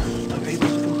 Building. Unable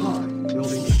to comply.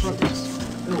 Building in progress.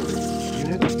 Building.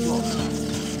 Unit lost.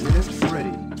 Unit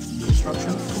ready.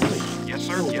 Construction complete. Yes,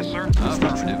 sir. Yes, sir.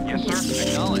 Construction Affirmative. Yes, sir. complete.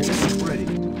 Acknowledged. Unit ready.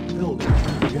 Building.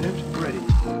 Unit ready.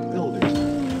 Building.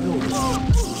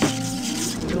 Building.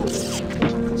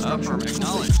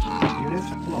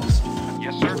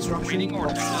 Construction Waiting order.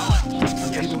 options.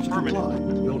 Acknowledged. Yes, Unable to affirmative. comply.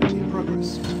 Building in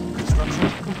progress. Construction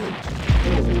complete.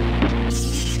 Building.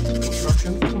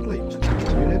 Construction complete.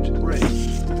 Unit ready.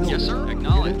 Building. Yes, sir.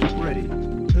 Acknowledged. Unit ready.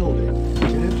 Building.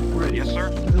 Unit ready. Yes, sir.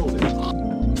 Building.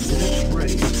 Unit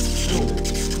ready. Building.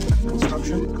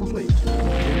 Construction complete.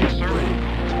 Unit Yes, sir. ready.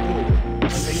 Building.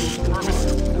 Unable to comply.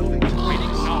 Building. Waiting.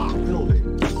 Acknowledged. Building.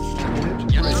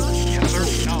 Unit Yes, ready. sir. Yes, sir.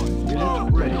 Acknowledged.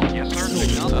 Unit ready. Yes, sir.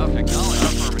 Building. Acknowledged.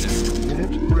 Affirmative.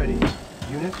 Unit ready.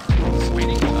 Unit lost.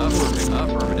 Waiting.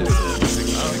 Affirmative.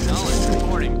 Acknowledged.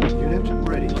 Reporting. Unit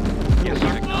ready. Yes,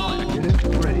 sir. Acknowledged. Unit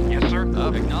ready. Yes, sir.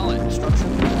 Acknowledged. Construction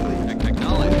complete.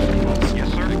 Acknowledged. Yes,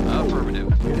 sir. Affirmative.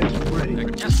 Unit ready.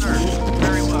 Yes, sir.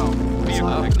 Very well. Be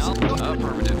acknowledged.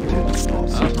 Affirmative. Unit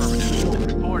lost.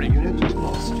 Affirmative. Reporting. Unit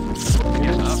lost.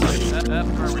 Yes, Unit ready.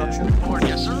 affirmative. Construction Report.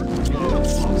 Yes, sir. Unit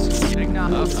lost.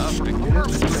 Acknowledged. Unit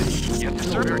Affirmative. ready. Yes,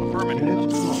 sir. Affirmative.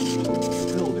 Unit lost.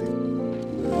 Building.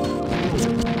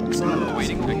 Building. Silence.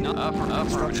 Waiting. Affirmative.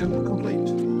 Construction complete.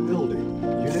 Building.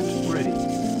 Unit ready.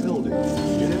 Building.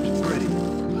 Unit ready.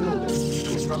 Building.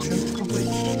 Construction complete.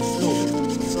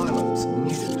 Building. Silence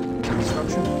needed.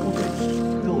 Construction complete.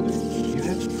 Building.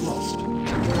 Unit lost.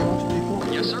 Cannot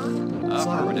deploy. Yes, sir.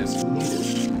 Silence Affirmative.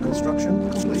 needed. Construction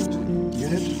complete.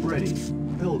 Unit ready.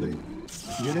 Building.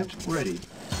 Unit ready.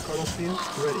 Chronosphere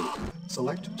ready.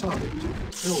 Select target.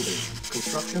 Building.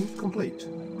 Construction complete.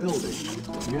 Building.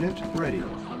 Unit ready.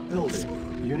 Building.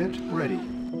 Unit ready.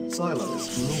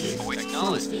 Silos needed.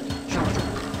 Acknowledged. Charging.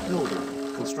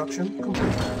 Building. Construction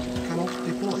complete. Cannot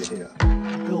deploy here.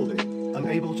 Building.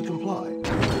 Unable to comply.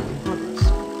 Building in progress.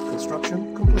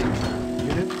 Construction complete.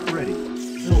 Unit ready.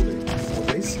 Building. The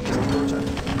base is under attack.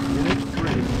 Unit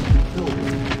ready. Building.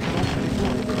 Cannot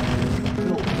deploy here.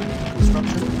 Building.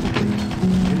 Construction complete.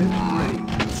 Unit ready.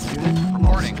 Unit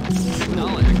Reporting. lost.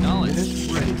 Acknowledged.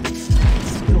 Unit ready.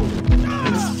 Building.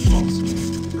 Unit lost.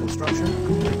 Construction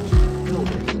complete.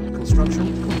 Building. Construction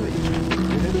complete.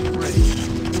 Unit ready.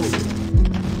 Building.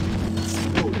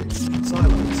 Building.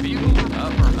 Silence. Vehicle.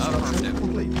 Construction Affirmative.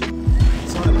 complete.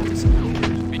 Silence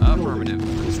needed. Affirmative.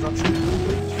 Building. Construction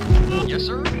complete. Yes,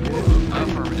 sir. Unit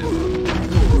Affirmative.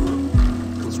 Building.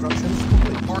 Construction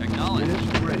complete. Report. Acknowledged.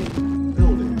 Unit ready.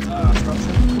 Building.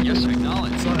 Construction complete. Yes,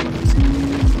 acknowledged. Silence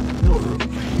needed. Building.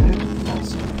 Unit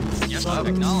lost. Yes, Silence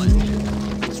acknowledged. needed.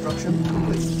 Construction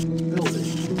complete. Building.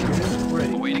 Unit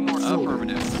ready. Awaiting order. Building.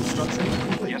 Affirmative. Construction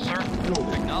complete. Yes, sir.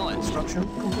 Building. Acknowledged. Construction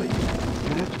complete.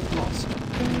 Unit lost.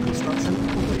 Construction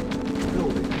complete.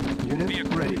 Building. Unit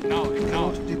Vehicle. ready. Acknowledged.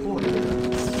 Cannot deploy there.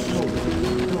 Building.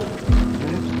 Building.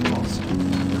 Unit lost.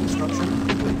 Construction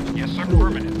complete. Yes, sir.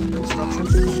 Building. Affirmative. Construction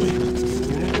complete.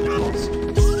 Unit lost.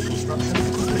 Construction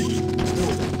complete.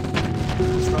 Building.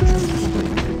 Construction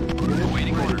complete. Unit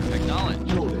Awaiting ready. order. Acknowledged.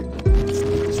 Building.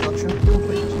 Construction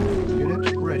complete.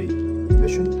 Unit ready.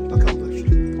 Mission accomplished.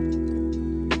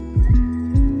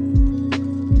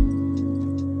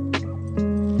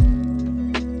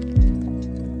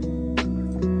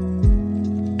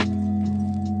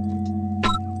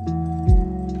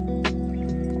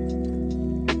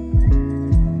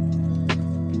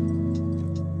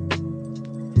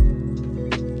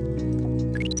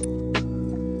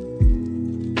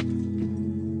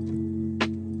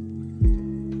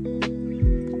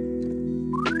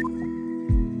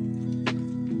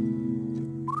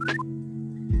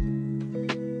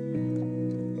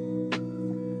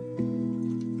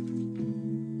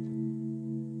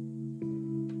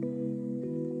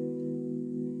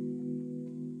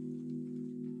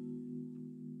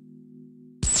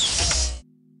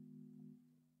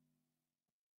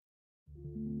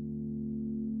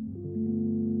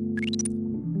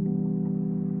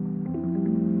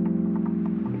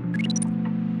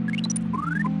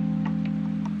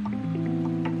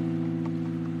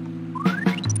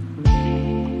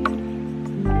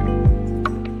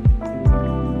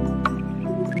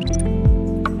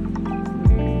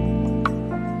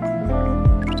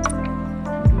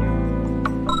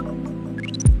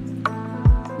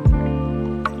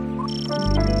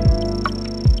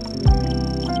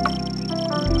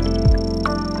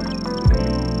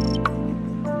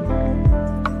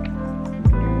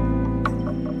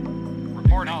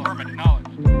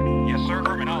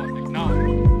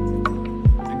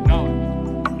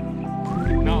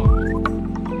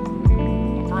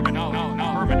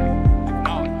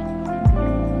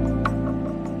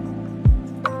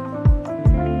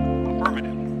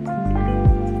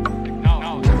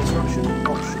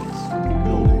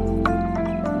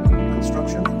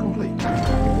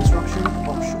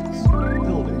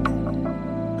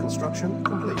 Construction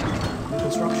complete.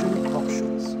 Construction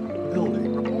options.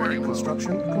 Building. Reporting.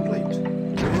 Construction complete.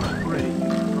 Unit ready.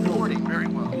 Reporting very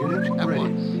well. Unit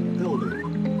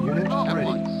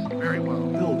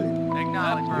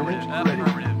Unit ready.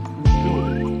 Affirmative.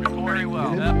 Building. Reporting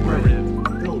well. Unit Affirmative.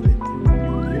 ready. Building.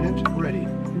 Unit ready.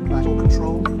 Battle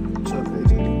control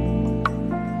terminated.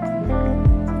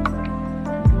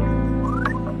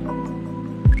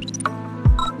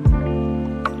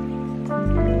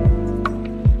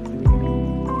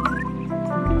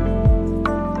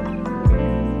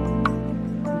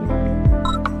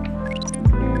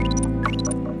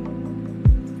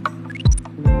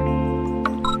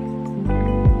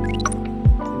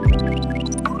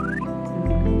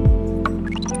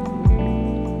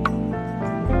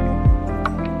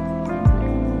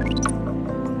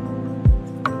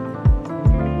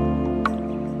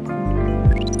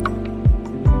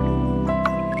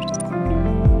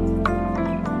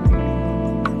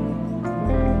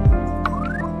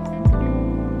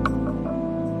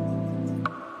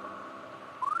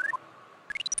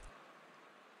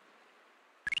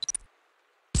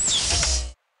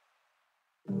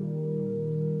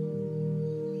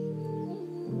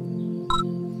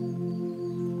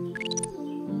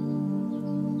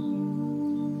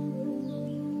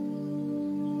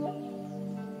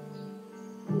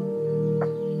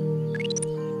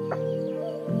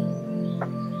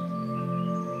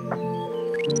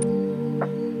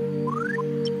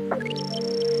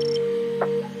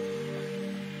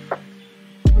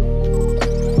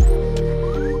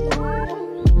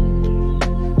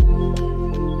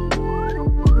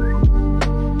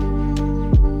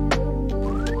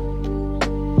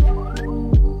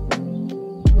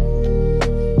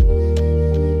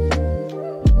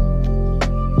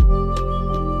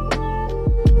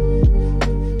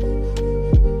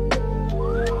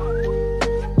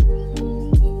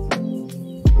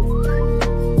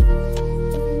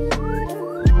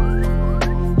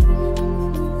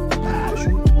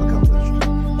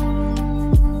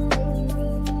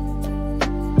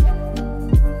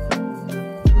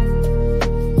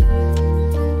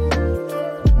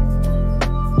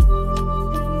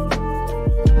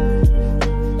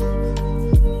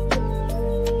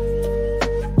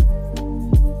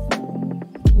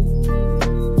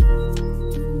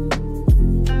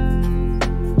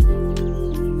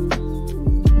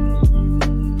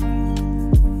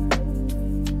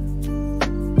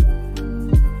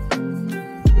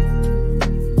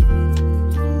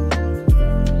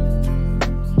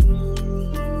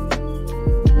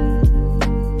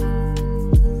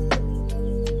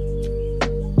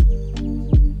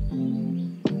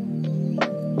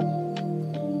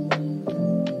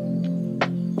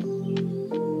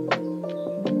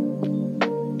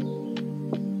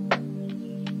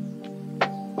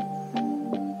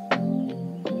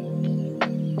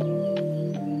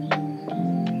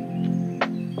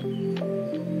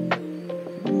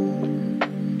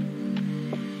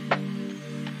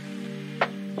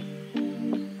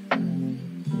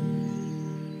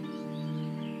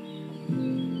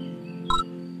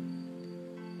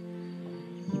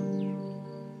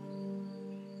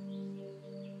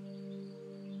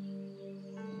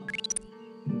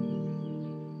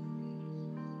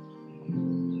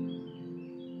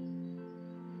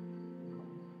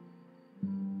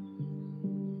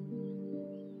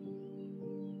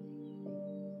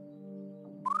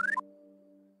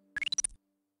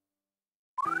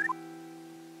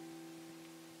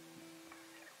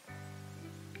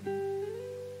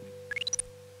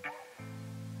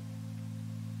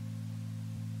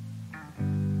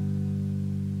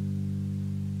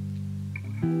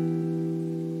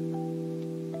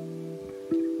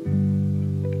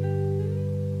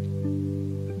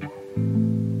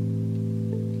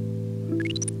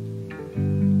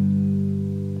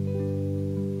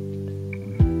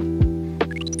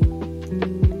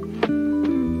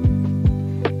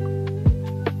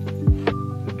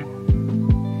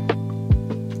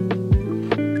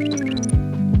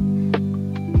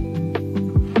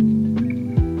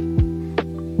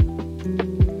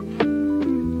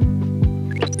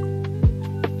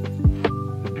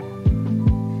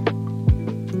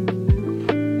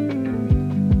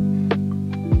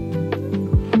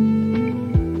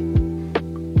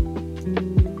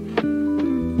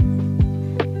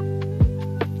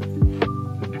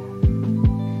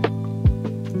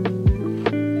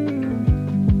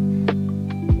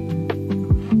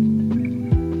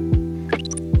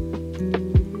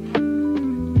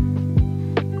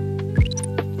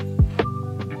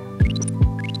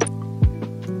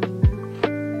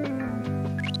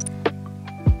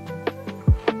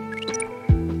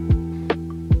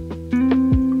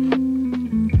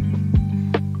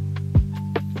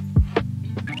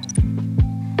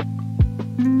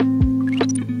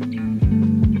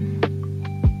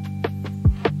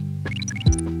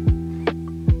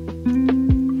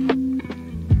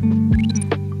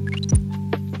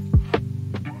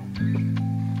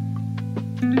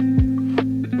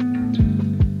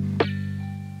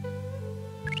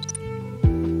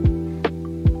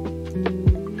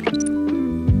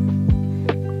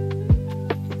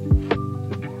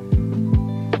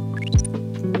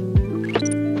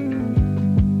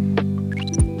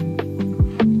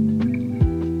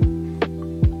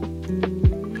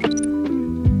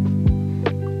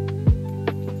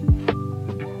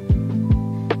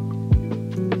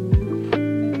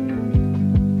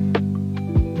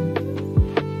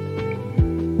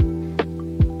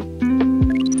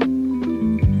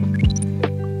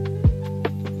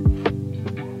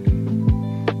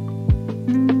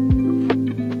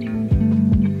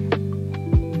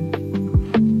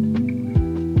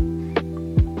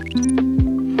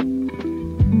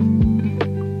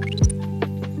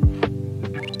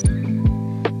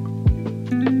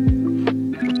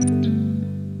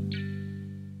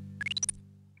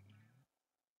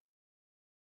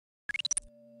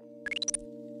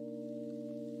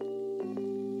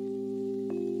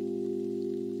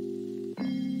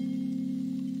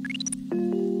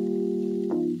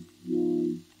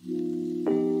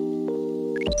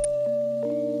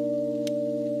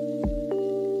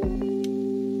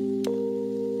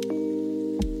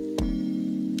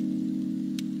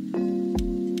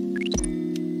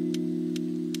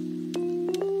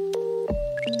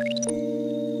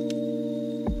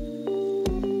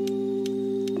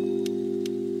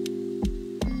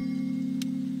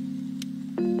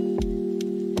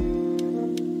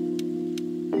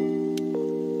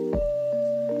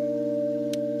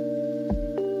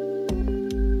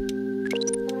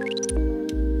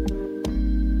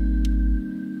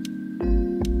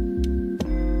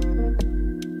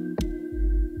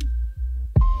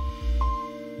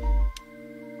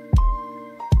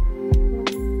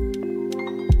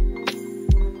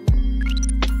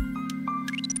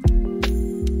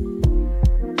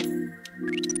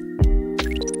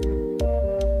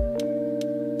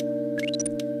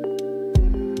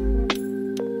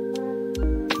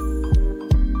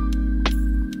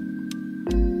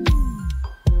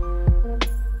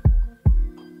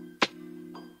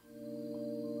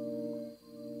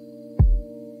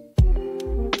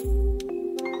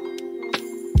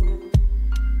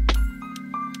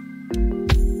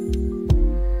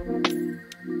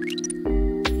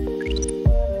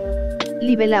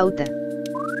 Libelauta.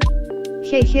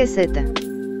 GGZ.